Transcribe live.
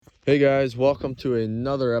Hey guys, welcome to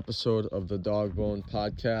another episode of the Dog Bone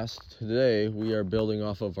Podcast. Today we are building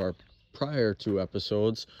off of our prior two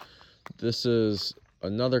episodes. This is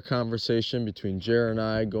another conversation between Jared and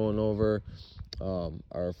I going over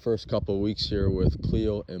our first couple of weeks here with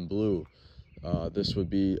Clio and Blü. This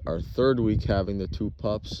would be our third week having the two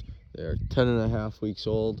pups. They're 10 and a half weeks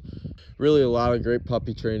old. Really a lot of great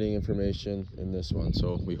puppy training information in this one,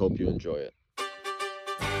 so we hope you enjoy it.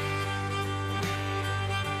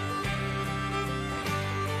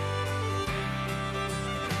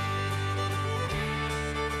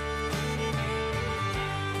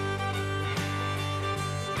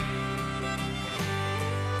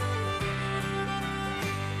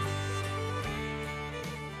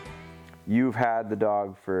 You've had the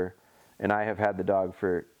dog and I have had the dog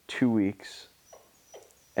for 2 weeks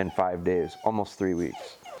and 5 days, almost 3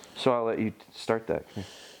 weeks. So I'll let you start that.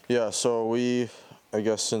 Yeah, so I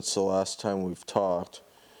guess since the last time we've talked,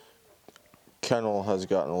 kennel has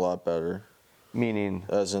gotten a lot better. Meaning,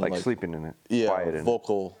 as in like sleeping in it, yeah, quiet in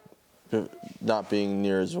vocal, not being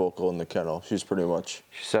near as vocal in the kennel. She's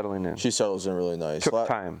settling in. She settles in really nice. Took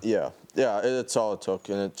time. Yeah, it's all it took,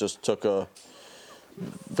 and it just took a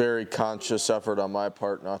very conscious effort on my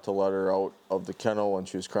part not to let her out of the kennel when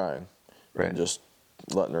she was crying. Right. And just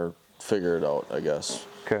letting her figure it out, I guess.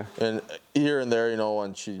 Okay. And here and there,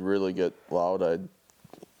 when she'd really get loud, I'd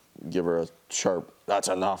give her a sharp, that's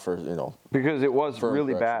enough, or, Because it was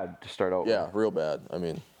really correction. bad to start out Yeah, with. real bad. I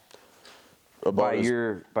mean, By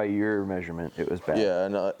your measurement, it was bad. Yeah,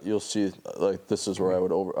 and you'll see, like, this is where I'm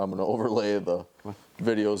going to overlay the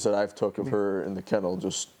videos that I've took of her in the kennel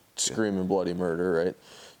just screaming bloody murder, right?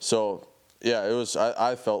 So, yeah, it was,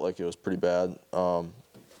 I felt like it was pretty bad.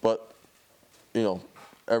 But,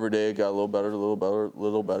 every day it got a little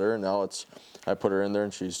better, and now I put her in there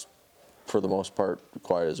and she's, for the most part,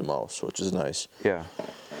 quiet as a mouse, which is nice. Yeah.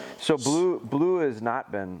 So Blü has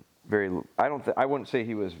not been very, I wouldn't say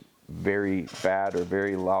he was very bad or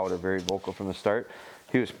very loud or very vocal from the start.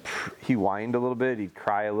 He whined a little bit, he'd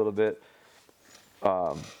cry a little bit,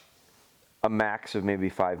 a max of maybe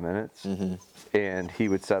 5 minutes, and he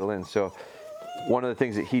would settle in. So one of the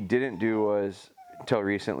things that he didn't do was, until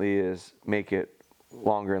recently, is make it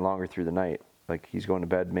longer and longer through the night. Like, he's going to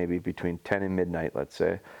bed maybe between 10 and midnight, let's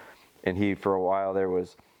say, and he, for a while there,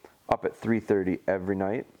 was up at 3:30 every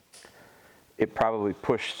night. It probably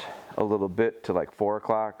pushed a little bit to like 4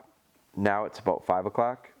 o'clock. Now it's about 5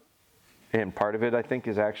 o'clock. And part of it, I think,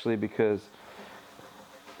 is actually because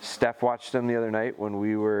Steph watched him the other night when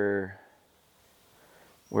we were,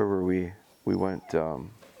 where were we? We went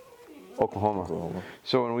Oklahoma.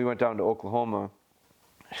 So when we went down to Oklahoma,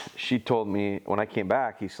 she told me when I came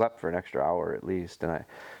back, he slept for an extra hour at least. And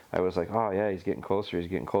I was like, oh yeah, he's getting closer.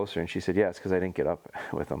 And she said, yeah, it's because I didn't get up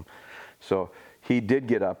with him. So he did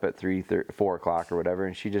get up at 4 o'clock or whatever,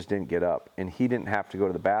 and she just didn't get up. And he didn't have to go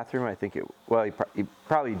to the bathroom. I think he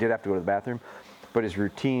probably did have to go to the bathroom, but his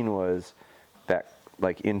routine was that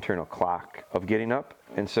like internal clock of getting up.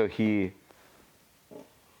 And so he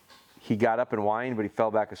got up and whined, but he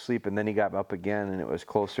fell back asleep, and then he got up again, and it was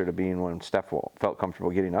closer to being when Steph felt comfortable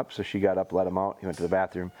getting up. So she got up, let him out, he went to the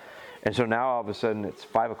bathroom. And so now all of a sudden it's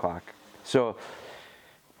 5 o'clock. So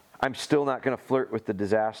I'm still not going to flirt with the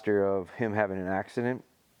disaster of him having an accident.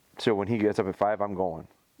 So when he gets up at 5, I'm going,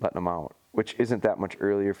 letting him out, which isn't that much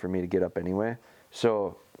earlier for me to get up anyway.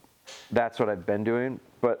 So that's what I've been doing.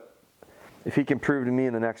 But if he can prove to me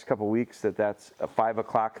in the next couple of weeks that that's a 5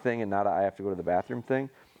 o'clock thing and not I have to go to the bathroom thing,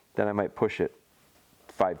 then I might push it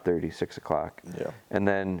 5:30, 6 o'clock. Yeah. And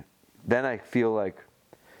then I feel like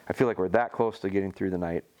we're that close to getting through the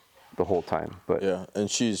night the whole time. But yeah,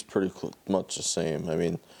 and she's pretty much the same. I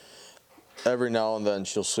mean, every now and then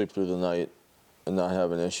she'll sleep through the night and not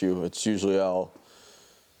have an issue. It's usually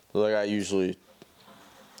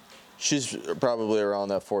she's probably around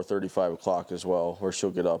that 4:30, 5 o'clock as well, where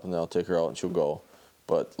she'll get up and then I'll take her out and she'll go.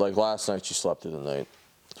 But like last night, she slept through the night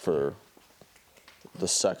for the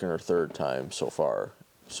second or third time so far.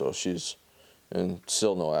 So and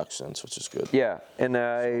still no accidents, which is good. Yeah,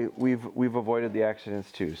 and we've avoided the accidents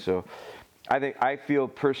too. So I feel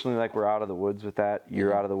personally like we're out of the woods with that.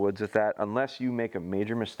 You're out of the woods with that, unless you make a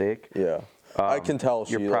major mistake. Yeah, I can tell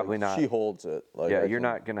you're probably not. She holds it. Like, yeah, you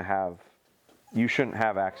shouldn't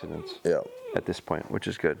have accidents. Yeah. At this point, which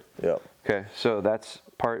is good. Yeah. Okay, so that's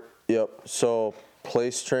part. Yep. So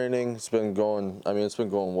place training, it's been going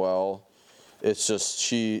well. It's just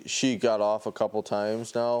she got off a couple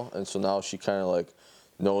times now, and so now she kind of like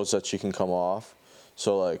knows that she can come off.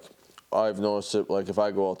 So like I've noticed it, like if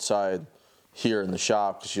I go outside here in the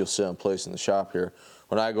shop, because she'll sit in place in the shop here,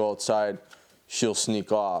 when I go outside, she'll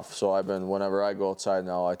sneak off. So whenever I go outside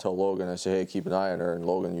now, I tell Logan, I say, hey, keep an eye on her, and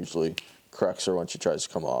Logan usually corrects her when she tries to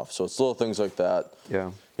come off. So it's little things like that.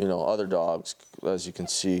 Yeah. Other dogs, as you can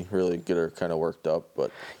see, really get her kind of worked up.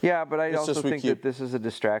 But yeah, but I also think that this is a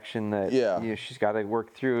distraction that she's got to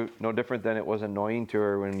work through. No different than it was annoying to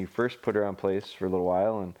her when you first put her on place for a little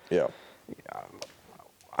while. And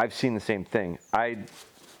I've seen the same thing.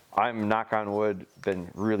 I'm, knock on wood, been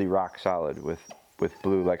really rock solid with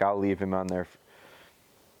Blue. Like, I'll leave him on there.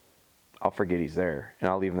 I'll forget he's there, and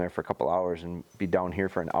I'll leave him there for a couple hours and be down here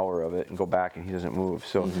for an hour of it and go back, and he doesn't move.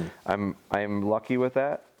 So I'm lucky with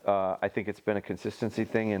that. I think it's been a consistency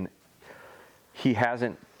thing, and he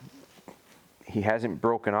hasn't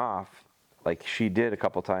broken off like she did a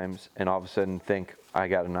couple times, and all of a sudden think, I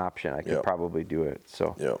got an option. I could probably do it.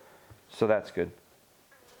 So so that's good.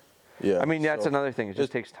 Yeah. I mean, that's another thing. It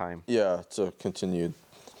just takes time. Yeah, it's a continued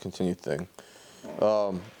thing.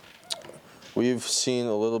 We've seen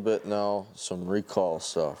a little bit now some recall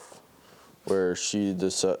stuff where she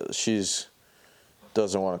doesn't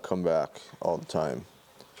want to come back all the time.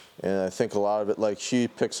 And I think a lot of it, like, she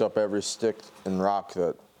picks up every stick and rock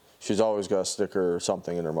that she's always got a sticker or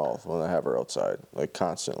something in her mouth when I have her outside, like,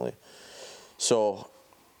 constantly. So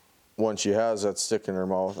when she has that stick in her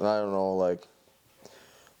mouth, and I don't know, like,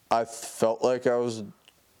 I felt like I was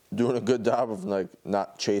doing a good job of, like,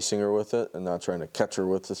 not chasing her with it and not trying to catch her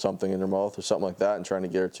with something in her mouth or something like that and trying to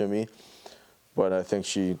get her to me. But I think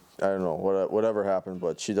I don't know, whatever happened,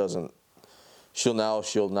 but she'll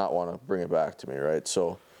not want to bring it back to me, right?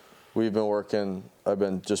 So I've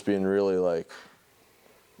been just being really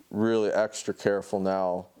extra careful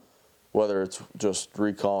now, whether it's just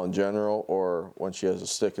recall in general or when she has a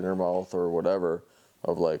stick in her mouth or whatever,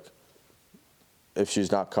 of, like, if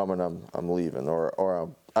she's not coming, I'm leaving.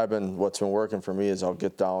 What's been working for me is I'll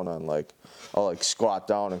get down on, I'll squat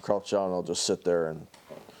down and crouch down, and I'll just sit there,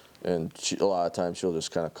 and a lot of times she'll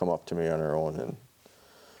just kind of come up to me on her own.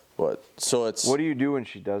 What do you do when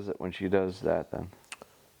she does it? When she does that, then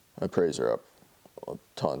I praise her up a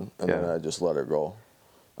ton, and then I just let her go.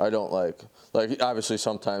 I don't like obviously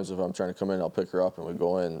sometimes if I'm trying to come in, I'll pick her up and we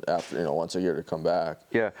go in after once a year to come back.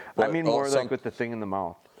 Yeah, but I mean more like with the thing in the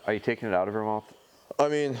mouth. Are you taking it out of her mouth? I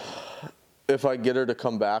mean, if I get her to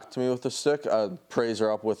come back to me with the stick, I'd praise her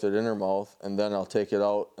up with it in her mouth, and then I'll take it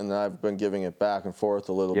out, and then I've been giving it back and forth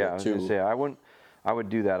a little bit too. Yeah, I was gonna say I would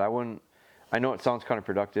do that. I wouldn't. I know it sounds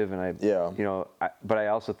counterproductive, and but I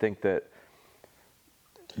also think that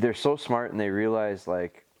they're so smart and they realize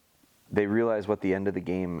what the end of the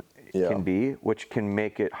game can be, which can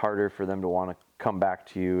make it harder for them to want to come back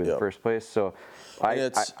to you in the first place. So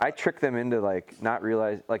I trick them into not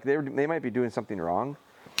realize they might be doing something wrong,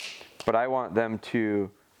 but I want them to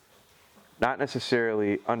not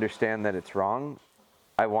necessarily understand that it's wrong.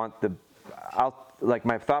 My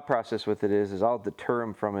thought process with it is I'll deter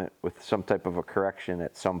them from it with some type of a correction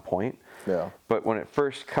at some point. Yeah. But when it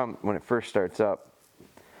first starts up,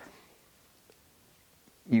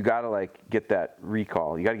 you gotta get that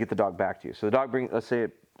recall. You gotta get the dog back to you. So the dog let's say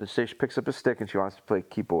she picks up a stick and she wants to play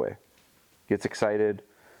keep away. Gets excited.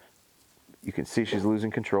 You can see she's losing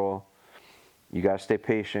control. You gotta stay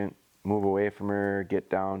patient, move away from her, get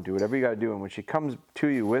down, do whatever you gotta do. And when she comes to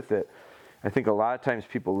you with it, I think a lot of times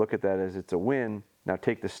people look at that as it's a win. Now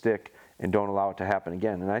take the stick and don't allow it to happen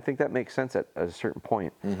again. And I think that makes sense at a certain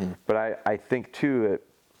point. Mm-hmm. But I think too that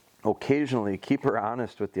occasionally keep her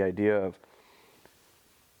honest with the idea of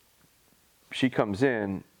she comes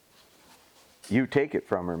in, you take it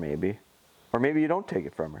from her maybe, or maybe you don't take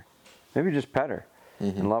it from her. Maybe just pet her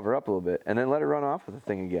and love her up a little bit, and then let her run off with the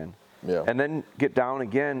thing again. Yeah. And then get down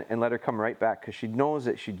again and let her come right back because she knows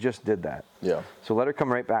that she just did that. Yeah. So let her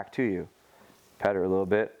come right back to you. Pet her a little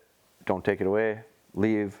bit. Don't take it away.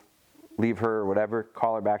 Leave her or whatever.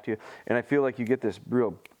 Call her back to you. And I feel like you get this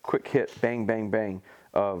real quick hit, bang, bang, bang,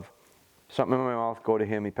 of something in my mouth, go to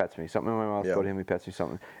him, he pets me. Something in my mouth, go to him, he pets me,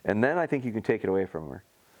 something. And then I think you can take it away from her.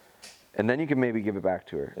 And then you can maybe give it back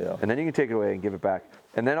to her. Yeah. And then you can take it away and give it back.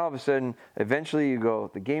 And then all of a sudden, eventually you go,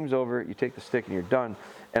 the game's over, you take the stick and you're done.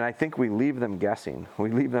 And I think we leave them guessing.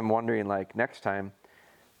 We leave them wondering, next time,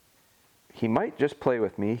 he might just play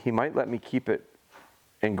with me. He might let me keep it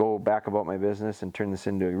and go back about my business and turn this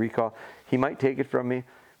into a recall. He might take it from me.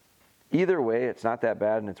 Either way, it's not that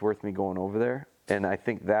bad and it's worth me going over there. And I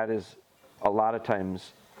think that is a lot of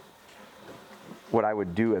times what I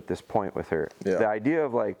would do at this point with her. Yeah. The idea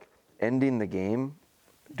of ending the game,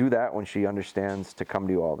 do that when she understands to come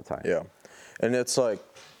to you all the time. Yeah. And it's like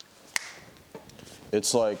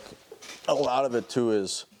a lot of it too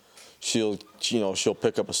is she'll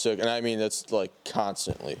pick up a stick, and I mean it's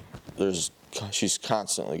constantly. There's she's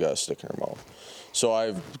constantly got a stick in her mouth. So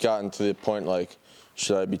I've gotten to the point, like,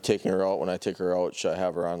 should I be taking her out? When I take her out, should I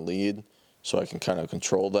have her on lead so I can kind of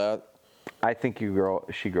control that? I think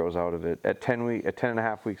she grows out of it at 10 and a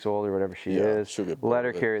half weeks old or whatever she is. She'll get let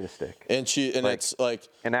her carry the stick. And it's like,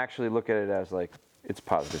 and actually look at it as like it's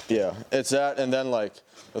positive. Yeah, it's that, and then like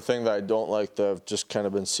the thing that I don't like that I've just kind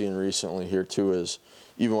of been seeing recently here too is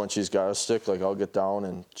even when she's got a stick, like I'll get down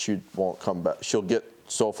and she won't come back. She'll get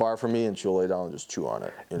so far from me and she'll lay down and just chew on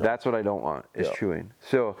it. You know? That's what I don't want is chewing.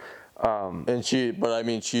 So, but I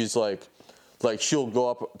mean, she's like she'll go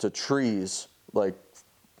up to trees, like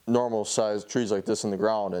normal sized trees like this in the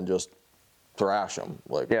ground and just thrash them,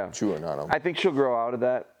 like chewing on them. I think she'll grow out of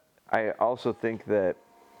that. I also think that,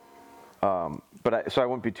 so I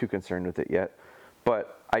won't be too concerned with it yet,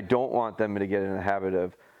 but I don't want them to get in the habit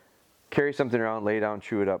of carry something around, lay down,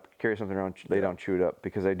 chew it up, carry something around, lay down, chew it up,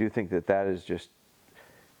 because I do think that is just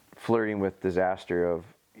flirting with disaster of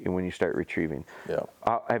when you start retrieving. Yeah.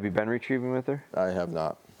 Have you been retrieving with her? I have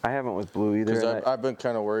not. I haven't with Blue either. Because I've been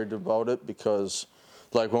kind of worried about it because,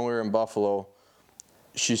 like when we were in Buffalo,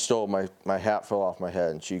 she stole my hat, fell off my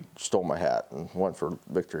head, and she stole my hat and went for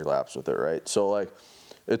victory laps with it, right? So like,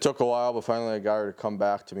 it took a while, but finally I got her to come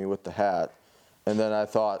back to me with the hat, and then I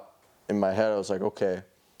thought in my head I was like, okay.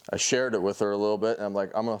 I shared it with her a little bit, and I'm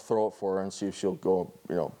like, I'm gonna throw it for her and see if she'll go,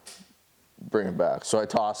 bring it back. So I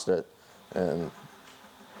tossed it, and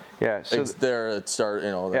so it started,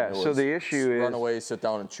 so the issue is run away, sit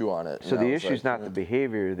down, and chew on it. So the issue is not the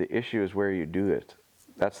behavior. The issue is where you do it.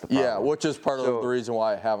 That's the problem. Yeah, which is part of the reason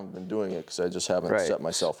why I haven't been doing it, because I just haven't set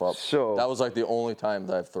myself up. So that was like the only time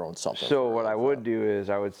that I've thrown something. So what I would do is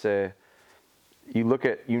I would say, you look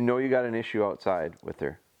at, you got an issue outside with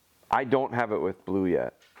her. I don't have it with Blue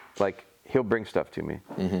yet. Like, he'll bring stuff to me.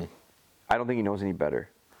 Mm-hmm. I don't think he knows any better.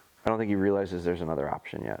 I don't think he realizes there's another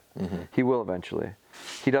option yet. Mm-hmm. He will eventually.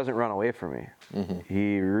 He doesn't run away from me. Mm-hmm.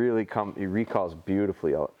 He recalls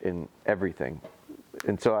beautifully out in everything.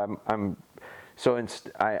 And so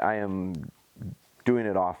I am doing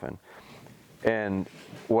it often. And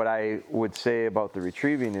what I would say about the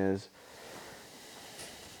retrieving is,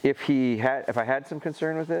 if I had some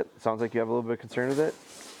concern with it, sounds like you have a little bit of concern with it,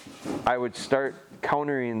 I would start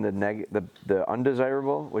countering the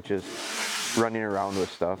undesirable, which is running around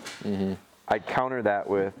with stuff. Mm-hmm. I'd counter that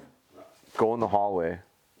with go in the hallway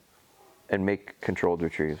and make controlled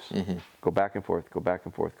retrieves. Mm-hmm. Go back and forth, go back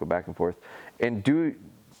and forth, go back and forth, and do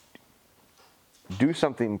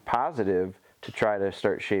something positive to try to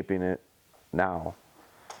start shaping it now.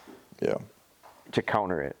 Yeah. To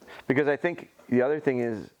counter it, because I think the other thing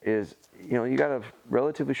is you got a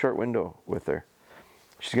relatively short window with her.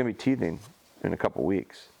 She's going to be teething in a couple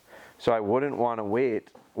weeks. So I wouldn't want to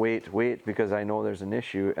wait because I know there's an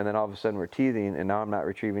issue, and then all of a sudden we're teething, and now I'm not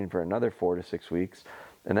retrieving for another 4 to 6 weeks.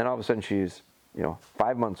 And then all of a sudden she's,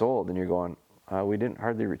 5 months old, and you're going, we didn't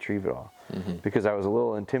hardly retrieve it all. Mm-hmm. Because I was a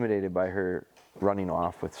little intimidated by her running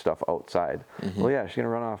off with stuff outside. Mm-hmm. Well, yeah, she's going to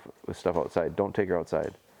run off with stuff outside. Don't take her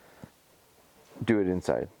outside. Do it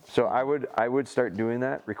inside. So I would start doing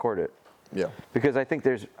that, record it. Yeah. Because I think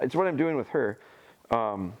it's what I'm doing with her.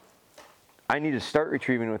 I need to start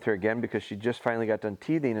retrieving with her again because she just finally got done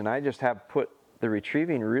teething, and I just have put the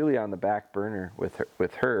retrieving really on the back burner with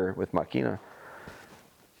Makina.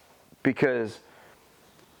 Because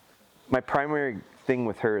my primary thing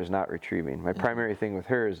with her is not retrieving. My primary thing with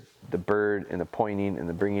her is the bird and the pointing and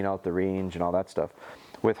the bringing out the range and all that stuff.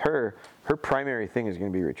 With her primary thing is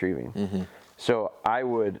going to be retrieving. Mm-hmm. So I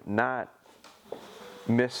would not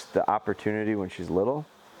miss the opportunity when she's little.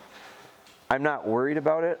 I'm not worried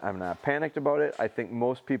about it. I'm not panicked about it. I think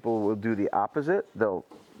most people will do the opposite. They'll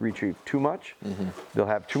retrieve too much. Mm-hmm. They'll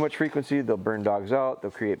have too much frequency. They'll burn dogs out.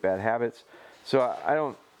 They'll create bad habits. So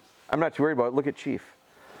I'm not too worried about it. Look at Chief.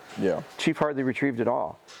 Yeah. Chief hardly retrieved at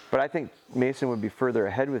all. But I think Mason would be further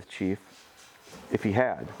ahead with Chief if he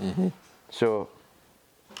had. Mm-hmm. So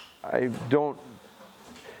I don't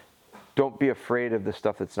be afraid of the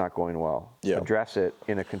stuff that's not going well. Yeah. Address it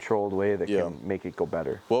in a controlled way that can make it go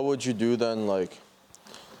better. What would you do then? Like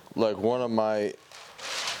one of my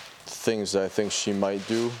things that I think she might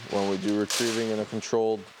do when we do retrieving in a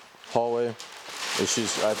controlled hallway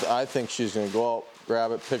is I think she's going to go out,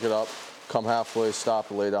 grab it, pick it up, come halfway,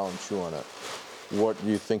 stop, lay down, and chew on it. What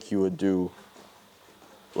do you think you would do?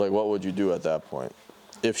 Like, what would you do at that point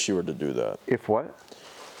if she were to do that? If what?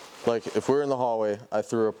 Like, if we're in the hallway, I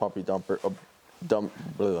threw a puppy dummy.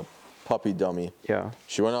 Yeah.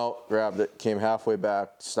 She went out, grabbed it, came halfway back,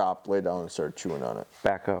 stopped, lay down, and started chewing on it.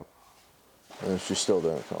 Back up. And she still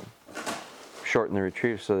didn't come. Shorten the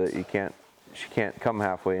retrieve so that she can't come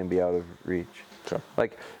halfway and be out of reach. Okay.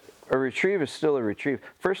 Like, A retrieve is still a retrieve.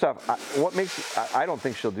 First off, I don't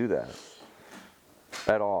think she'll do that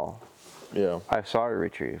at all. Yeah. I saw her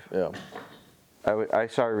retrieve. Yeah. I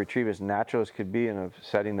saw her retrieve as natural as could be in a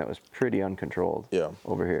setting that was pretty uncontrolled. Yeah.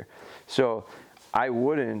 Over here. So I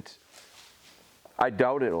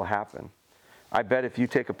doubt it'll happen. I bet if you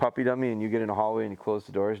take a puppy dummy and you get in a hallway and you close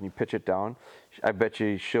the doors and you pitch it down, I bet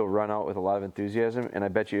you she'll run out with a lot of enthusiasm. And I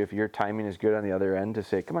bet you if your timing is good on the other end to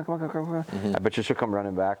say, come on, come on, come on, come on, Mm-hmm. I bet you she'll come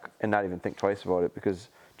running back and not even think twice about it because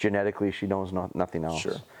genetically she knows nothing else.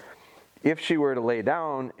 Sure. If she were to lay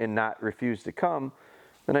down and not refuse to come,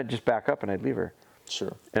 then I'd just back up and I'd leave her.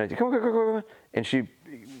 Sure. And I'd say, come on, come on, come on, and she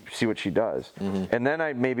see what she does. Mm-hmm. And then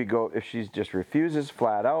I'd maybe go, if she just refuses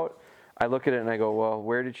flat out, I look at it and I go, well,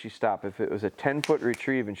 where did she stop? If it was a 10-foot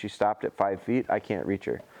retrieve and she stopped at 5 feet, I can't reach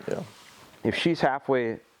her. Yeah. If she's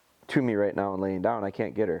halfway to me right now and laying down, I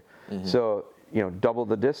can't get her. Mm-hmm. So, double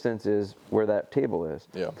the distance is where that table is.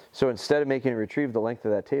 Yeah. So instead of making a retrieve the length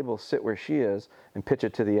of that table, sit where she is and pitch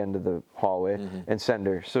it to the end of the hallway and send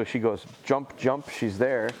her. So she goes, jump, jump, she's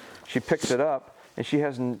there. She picks it up and she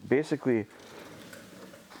has basically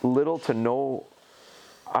little to no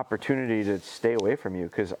opportunity to stay away from you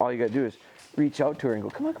because all you got to do is reach out to her and go,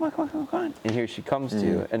 come on, come on, come on, come on, come on. And here she comes to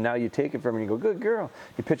you. And now you take it from her and you go, good girl.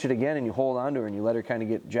 You pitch it again and you hold on to her and you let her kind of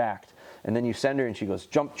get jacked. And then you send her and she goes,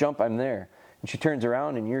 jump, jump, I'm there. And she turns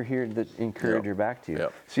around and you're here to encourage her back to you.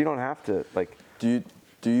 Yep. So you don't have to, like... Do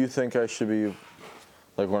you think I should be,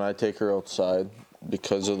 like when I take her outside,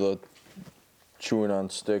 because of the chewing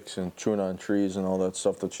on sticks and chewing on trees and all that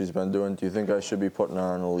stuff that she's been doing, do you think I should be putting her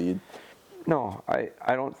on a lead? No, I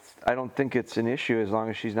don't think it's an issue as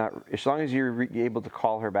long as you're able to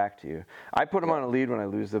call her back to you. I put them on a lead when I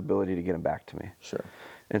lose the ability to get them back to me. Sure.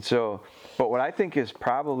 And so, but what I think is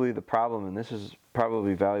probably the problem, and this is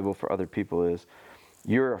probably valuable for other people, is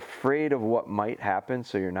you're afraid of what might happen,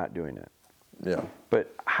 so you're not doing it. Yeah.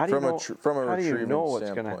 But how do you know? From a how do you retrieving know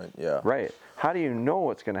what's going to? standpoint, yeah. Right. How do you know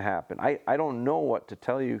what's going to happen? I don't know what to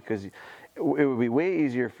tell you because it would be way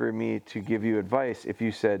easier for me to give you advice if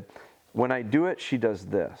you said, when I do it, she does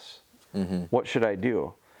this. Mm-hmm. What should I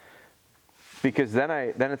do? Because then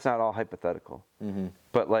it's not all hypothetical. Mm-hmm.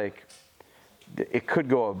 But like, it could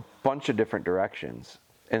go a bunch of different directions,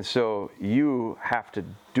 and so you have to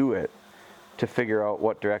do it to figure out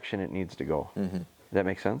what direction it needs to go. Mm-hmm. Does that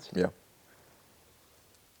make sense? Yeah.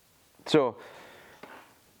 So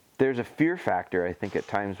there's a fear factor, I think, at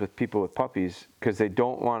times with people with puppies because they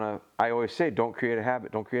don't want to. I always say, don't create a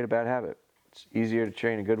habit. Don't create a bad habit. It's easier to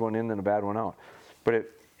train a good one in than a bad one out. But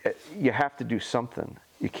you have to do something.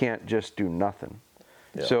 You can't just do nothing.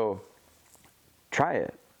 Yeah. So try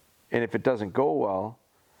it. And if it doesn't go well,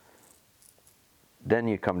 then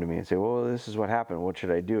you come to me and say, well, this is what happened. What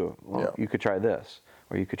should I do? Well, Yeah. you could try this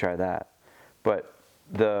or you could try that. But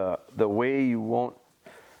the way you won't,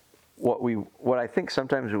 what I think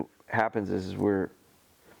sometimes happens is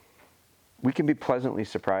we can be pleasantly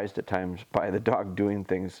surprised at times by the dog doing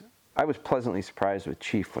things. I was pleasantly surprised with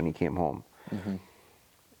Chief when he came home. Mm-hmm.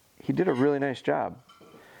 He did a really nice job.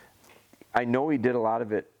 I know he did a lot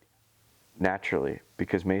of it naturally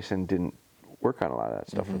because Mason didn't work on a lot of that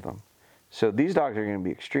stuff with them. So these dogs are going to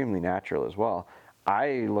be extremely natural as well.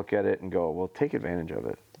 I look at it and go, well, take advantage of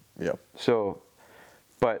it. Yeah. So,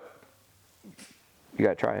 but you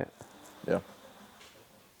got to try it. Yeah.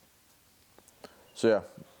 So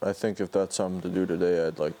yeah, I think if that's something to do today,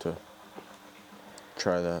 I'd like to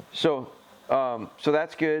try that. So, so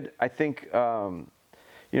that's good. I think,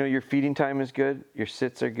 your feeding time is good. Your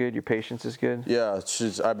sits are good. Your patience is good. Yeah,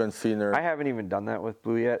 I've been feeding her. I haven't even done that with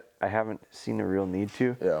Blue yet. I haven't seen a real need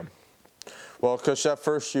to. Yeah. Well, because at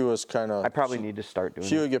first she was kind of... I probably need to start doing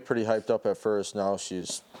She it. would get pretty hyped up at first. Now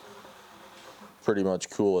she's pretty much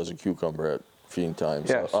cool as a cucumber at feeding time.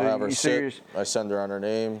 Yeah, So I'll have her sit. I send her on her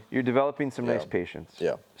name. You're developing some nice Yeah. patience.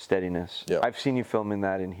 Yeah. Steadiness. Yeah. I've seen you filming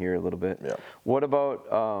that in here a little bit. Yeah. What about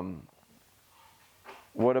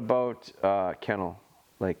kennel,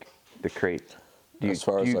 like the crate? Do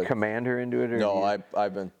you command her into it? Or no,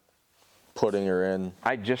 I've been putting her in.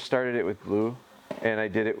 I just started it with Blue, and I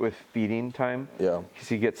did it with feeding time. Yeah. Because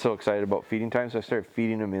he gets so excited about feeding time, so I started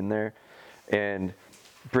feeding him in there, and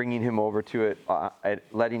bringing him over to it,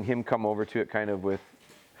 letting him come over to it kind of with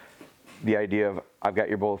the idea of, I've got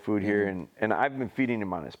your bowl of food here, and I've been feeding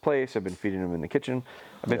him on his place, I've been feeding him in the kitchen,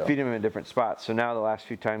 I've been feeding him in different spots. So now the last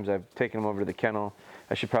few times I've taken him over to the kennel,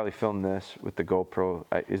 I should probably film this with the GoPro.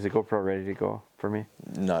 Is the GoPro ready to go for me?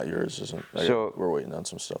 Not yours, isn't. So we're waiting on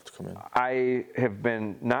some stuff to come in. I have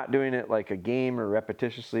been not doing it like a game or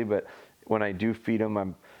repetitiously, but when I do feed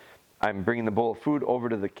him, I'm bringing the bowl of food over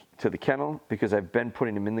to the kennel because I've been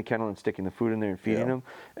putting him in the kennel and sticking the food in there and feeding him.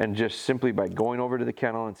 And just simply by going over to the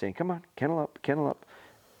kennel and saying, come on, kennel up, kennel up.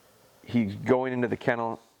 He's going into the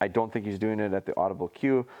kennel. I don't think he's doing it at the audible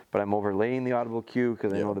cue, but I'm overlaying the audible cue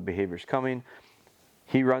because I know the behavior's coming.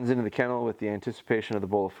 He runs into the kennel with the anticipation of the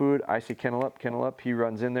bowl of food. I say kennel up, kennel up. He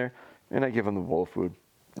runs in there, and I give him the bowl of food.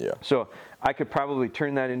 Yeah. So I could probably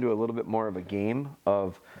turn that into a little bit more of a game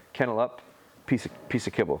of kennel up, piece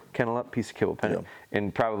of kibble, kennel up, piece of kibble, penny,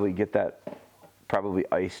 and probably get that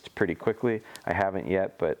iced pretty quickly. I haven't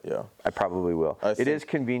yet, but I probably will. It is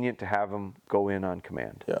convenient to have them go in on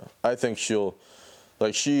command. Yeah, I think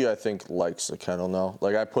I think likes the kennel now.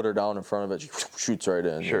 Like I put her down in front of it, she shoots right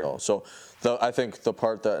in. Sure. You know? So I think the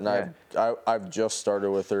part that, and I've just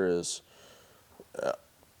started with her is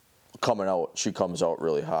coming out. She comes out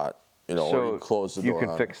really hot. You know, so or you close the door. You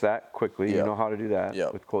can fix that quickly. You know how to do that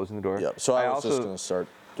with closing the door. Yeah. So I was just going to start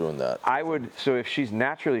doing that. So if she's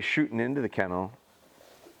naturally shooting into the kennel,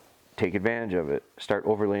 take advantage of it. Start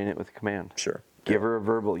overlaying it with a command. Sure. Give her a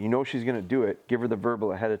verbal. You know she's going to do it. Give her the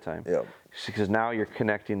verbal ahead of time. Yeah. Because now you're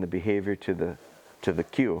connecting the behavior to the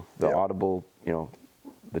cue, the audible, you know,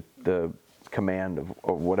 the command of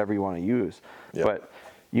whatever you want to use. Yep. But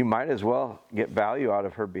you might as well get value out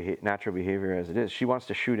of her natural behavior as it is. She wants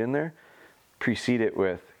to shoot in there. Precede it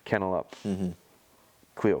with kennel up.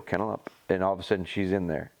 Clio, kennel up. And all of a sudden she's in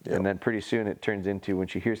there. Yep. And then pretty soon it turns into when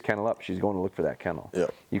she hears kennel up, she's going to look for that kennel.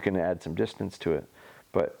 Yep. You can add some distance to it.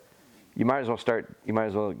 But you might as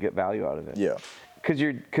well get value out of it. Yeah. Because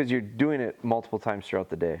you're doing it multiple times throughout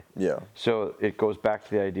the day. Yeah. So it goes back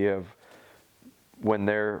to the idea of when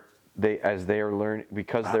as they are learning,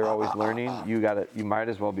 because they're always learning, you might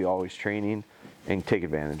as well be always training and take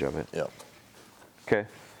advantage of it. Yeah. Okay.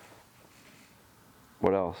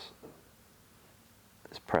 What else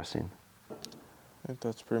is pressing? I think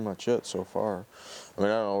that's pretty much it so far. I mean,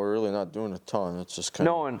 I don't know. We're really not doing a ton. It's just kind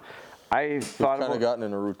of. No, and I thought we've kind of gotten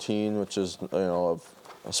in a routine, which is, you know, of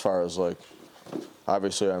as far as like,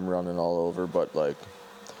 obviously I'm running all over, but like,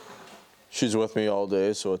 she's with me all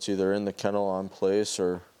day, so it's either in the kennel on place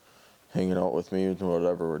or hanging out with me,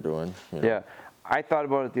 whatever we're doing. You know? Yeah, I thought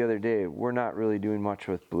about it the other day. We're not really doing much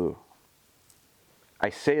with Blue. I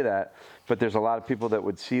say that, but there's a lot of people that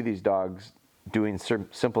would see these dogs doing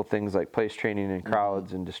simple things like place training in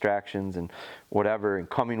crowds and distractions and whatever, and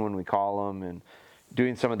coming when we call them and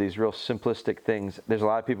doing some of these real simplistic things. There's a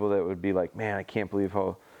lot of people that would be like, man, I can't believe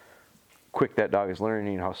how quick that dog is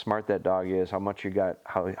learning, how smart that dog is, how much you got,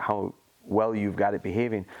 how well you've got it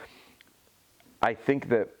behaving. I think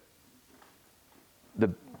that the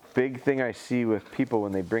big thing I see with people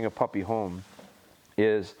when they bring a puppy home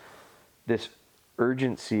is this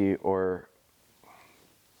urgency or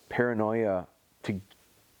paranoia to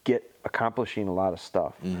get accomplishing a lot of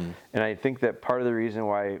stuff. And I think that part of the reason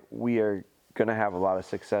why we are going to have a lot of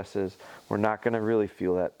success is we're not going to really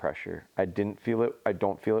feel that pressure. I didn't feel it. I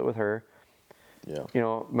don't feel it with her. Yeah. You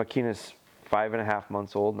know, Makina's 5.5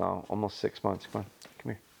 months old now, almost 6 months. Come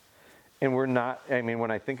here. And we're not, I mean,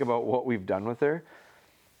 when I think about what we've done with her,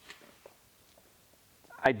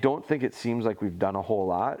 I don't think it seems like we've done a whole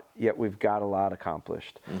lot, yet we've got a lot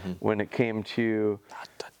accomplished. When it came to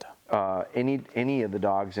any of the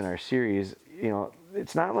dogs in our series, you know,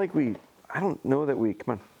 it's not like I don't know that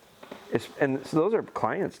come on. And so those are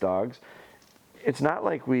clients' dogs. It's not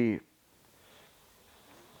like we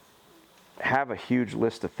have a huge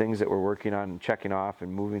list of things that we're working on and checking off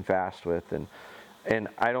and moving fast with. And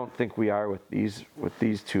I don't think we are with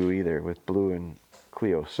these two either, with Blue and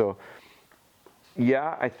Clio. So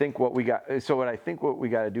yeah, I think what we got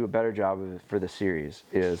to do a better job of for the series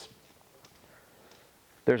is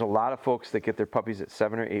there's a lot of folks that get their puppies at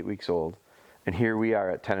 7 or 8 weeks old, and here we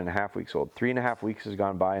are at 10.5 weeks old. 3.5 weeks has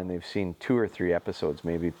gone by and they've seen 2 or 3 episodes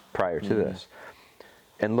maybe prior to this.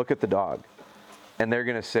 And look at the dog. And they're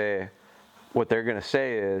going to say, what they're going to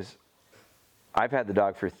say is, I've had the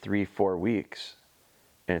dog for 3-4 weeks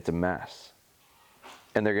and it's a mess.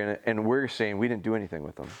 And we're saying we didn't do anything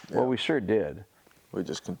with them. Yeah. Well, we sure did. We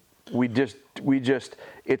just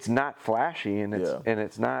it's not flashy and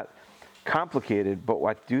it's not complicated, but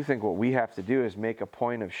I do think what we have to do is make a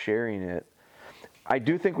point of sharing it. I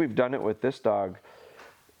do think we've done it with this dog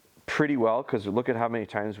pretty well, because look at how many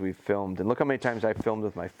times we've filmed, and look how many times I've filmed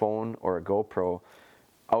with my phone or a GoPro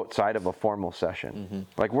outside of a formal session.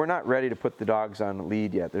 Like, we're not ready to put the dogs on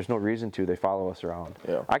lead yet. There's no reason to. They follow us around.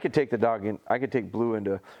 Yeah. I could take the dog in. I could take Blue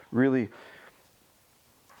into really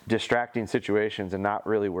distracting situations and not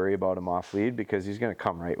really worry about him off lead, because he's going to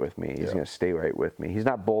come right with me. He's going to stay right with me. He's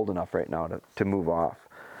not bold enough right now to move off.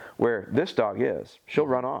 Where this dog is, she'll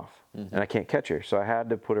run off, and I can't catch her. So I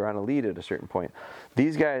had to put her on a lead at a certain point.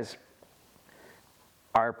 These guys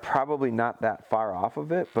are probably not that far off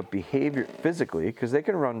of it, but behavior physically, because they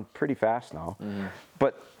can run pretty fast now,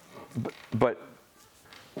 but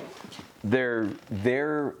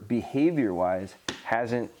their behavior wise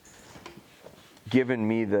hasn't given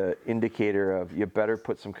me the indicator of you better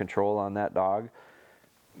put some control on that dog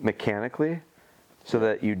mechanically so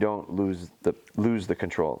that you don't lose the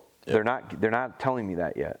control. They're not telling me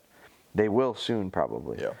that yet. They will soon,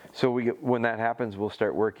 probably. So when that happens, we'll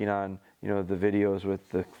start working on, you know, the videos with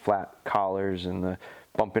the flat collars and the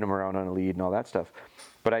bumping them around on a lead and all that stuff.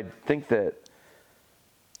 But I think that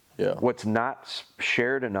what's not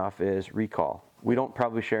shared enough is recall. We don't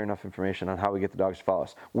probably share enough information on how we get the dogs to follow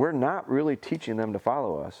us. We're not really teaching them to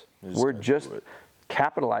follow us. We're just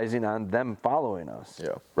capitalizing on them following us.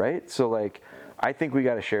 Right? So, like, I think we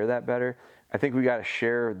got to share that better. I think we got to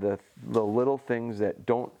share the little things that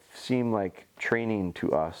don't seem like training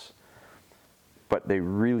to us, but they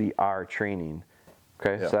really are training.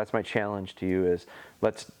 Okay, so that's my challenge to you is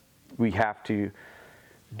we have to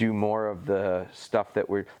do more of the stuff that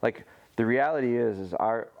we're like. The reality is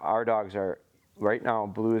our dogs are right now.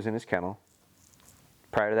 Blue is in his kennel.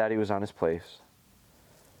 Prior to that, he was on his place.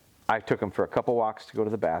 I took him for a couple walks to go to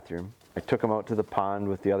the bathroom. I took him out to the pond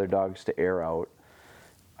with the other dogs to air out.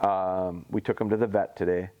 We took him to the vet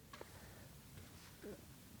today.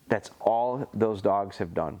 That's all those dogs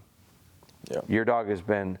have done. Your dog has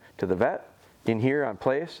been to the vet, in here on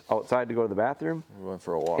place, outside to go to the bathroom. We went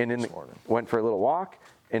for a walk this morning. Went for a little walk,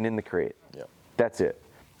 and in the crate. That's it.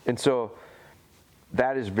 And so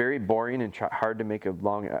that is very boring and hard to make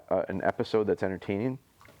an episode that's entertaining.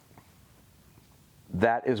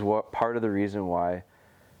 That is what part of the reason why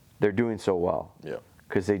they're doing so well.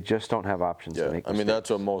 Because they just don't have options to make mistakes. I mean, that's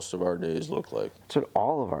what most of our days look like. That's what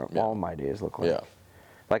all my days look like.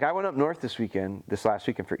 Like, I went up north this last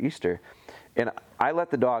weekend for Easter, and I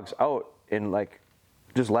let the dogs out and, like,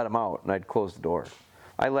 just let them out, and I'd close the door.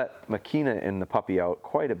 I let Makina and the puppy out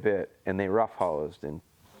quite a bit, and they roughhoused and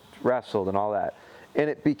wrestled and all that. And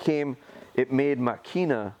it made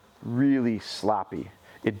Makina really sloppy.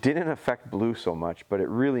 It didn't affect Blue so much, but it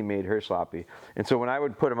really made her sloppy. And so when I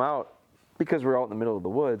would put them out, because we're out in the middle of the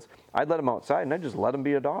woods, I'd let them outside, and I'd just let them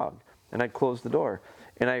be a dog, and I'd close the door.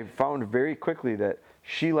 And I found very quickly that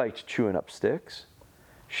she liked chewing up sticks.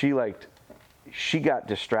 She got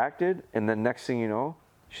distracted, and then next thing you know,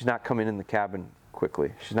 she's not coming in the cabin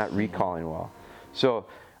quickly. She's not recalling well. So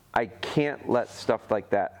I can't let stuff like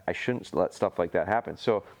that, I shouldn't let stuff like that happen.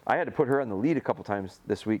 So I had to put her on the lead a couple times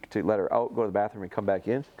this week to let her out, go to the bathroom, and come back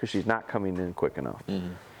in, because she's not coming in quick enough.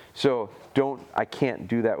 So I can't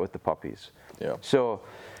do that with the puppies. So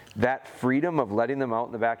that freedom of letting them out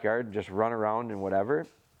in the backyard and just run around and whatever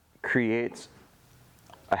creates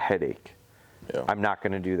a headache. I'm not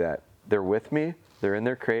going to do that. They're with me, they're in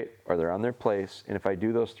their crate, or they're on their place, and if I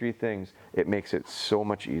do those three things, it makes it so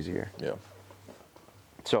much easier.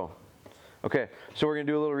 So, okay, so we're going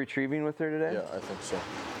to do a little retrieving with her today? I think so.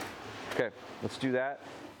 Okay, let's do that,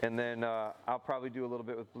 and then I'll probably do a little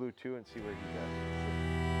bit with Blue too and see where he's at.